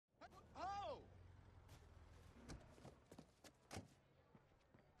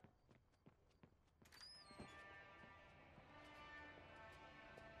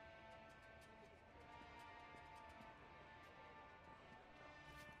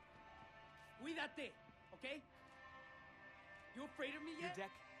Quédate, okay? You afraid of me yet? Your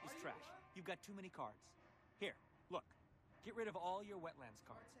deck is trash. You've got too many cards. Here, look. Get rid of all your wetlands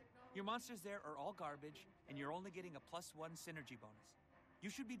cards. Your monsters there are all garbage, and you're only getting a +1 synergy bonus.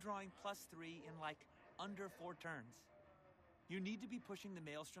 You should be drawing +3 in, like, under 4 turns. You need to be pushing the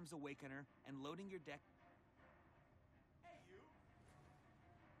Maelstrom's Awakener and loading your deck. Hey, you!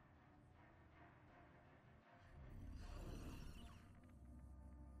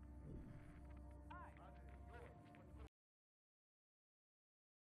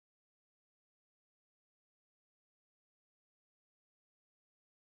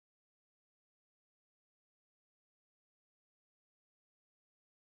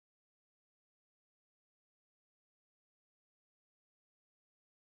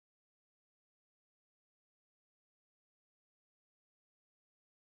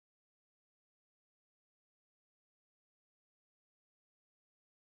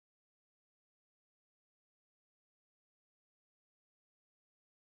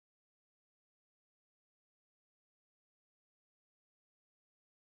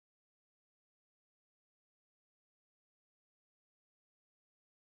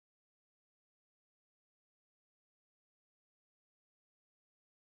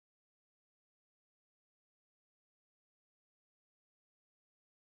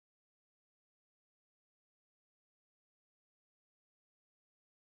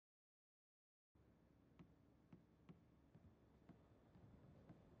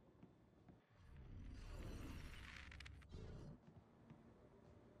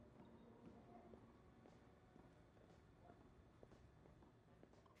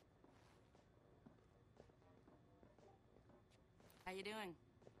 How you doing?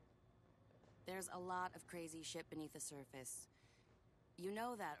 There's a lot of crazy shit beneath the surface. You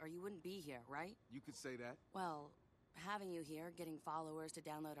know that, or you wouldn't be here, right? You could say that. Well, having you here, getting followers to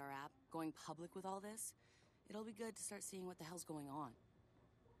download our app, going public with all this, it'll be good to start seeing what the hell's going on.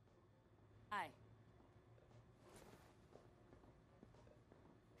 Hi.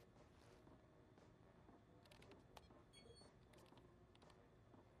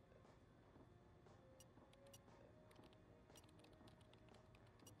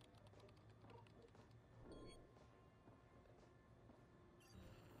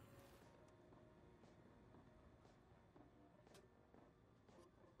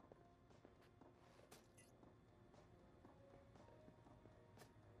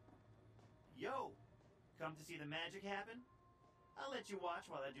 Yo! Come to see the magic happen? I'll let you watch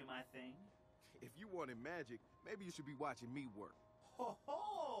while I do my thing. If you wanted magic, maybe you should be watching me work. Ho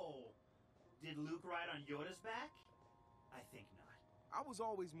ho! Did Luke ride on Yoda's back? I think not. I was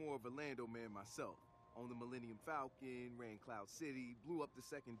always more of a Lando man myself. Owned the Millennium Falcon, ran Cloud City, blew up the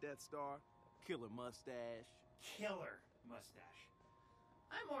second Death Star, killer mustache. Killer mustache.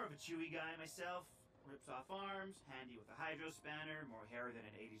 I'm more of a Chewie guy myself. Rips off arms, handy with a hydro spanner, more hair than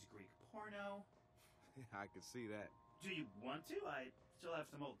an 80s Greek porno. I could see that. Do you want to? I still have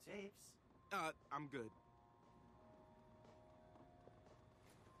some old tapes. I'm good.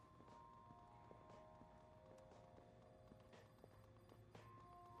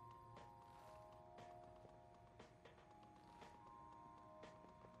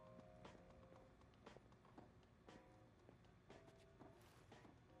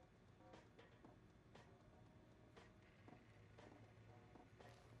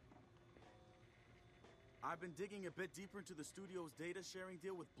 I've been digging a bit deeper into the studio's data sharing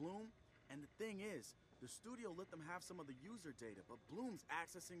deal with Bloom, and the thing is, the studio let them have some of the user data, but Bloom's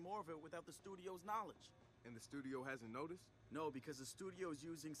accessing more of it without the studio's knowledge. And the studio hasn't noticed? No, because the studio is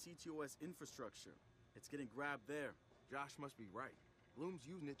using CTOS infrastructure. It's getting grabbed there. Josh must be right. Bloom's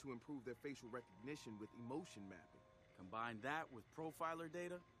using it to improve their facial recognition with emotion mapping. Combine that with profiler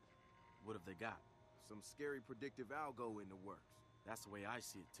data, what have they got? Some scary predictive algo in the works. That's the way I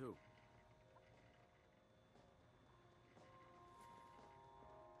see it, too.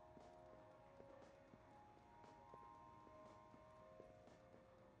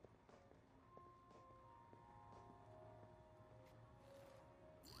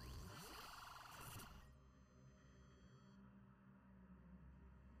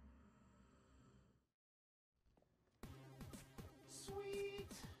 Sweet!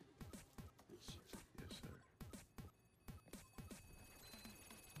 Yes, sir.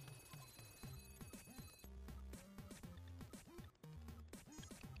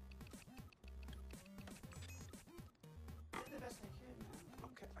 Did the best I can, man.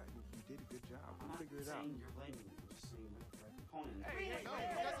 Okay, you did a good job. I'm We'll not figure it out. saying you're blaming me. I'm just saying that the right component. Hey, No,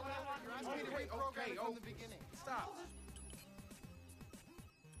 that's what I want. You're asking me to reprogram it from the beginning. Stop.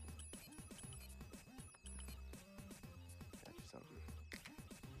 Got you something.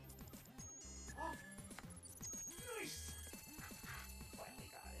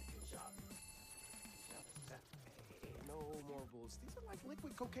 pills. These are like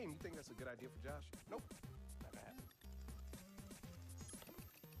liquid cocaine. You think that's a good idea for Josh? Nope. Not gonna happen.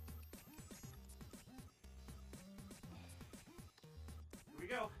 Here we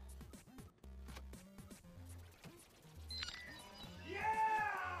go.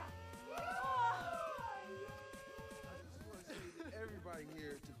 Everybody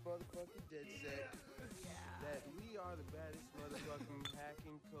here to motherfucking Deadsec that we are the baddest motherfucking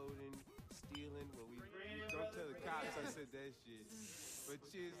hacking, coding, stealing. Well, we don't tell the cops I said that shit. But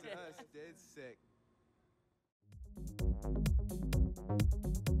cheers to us, Deadsec.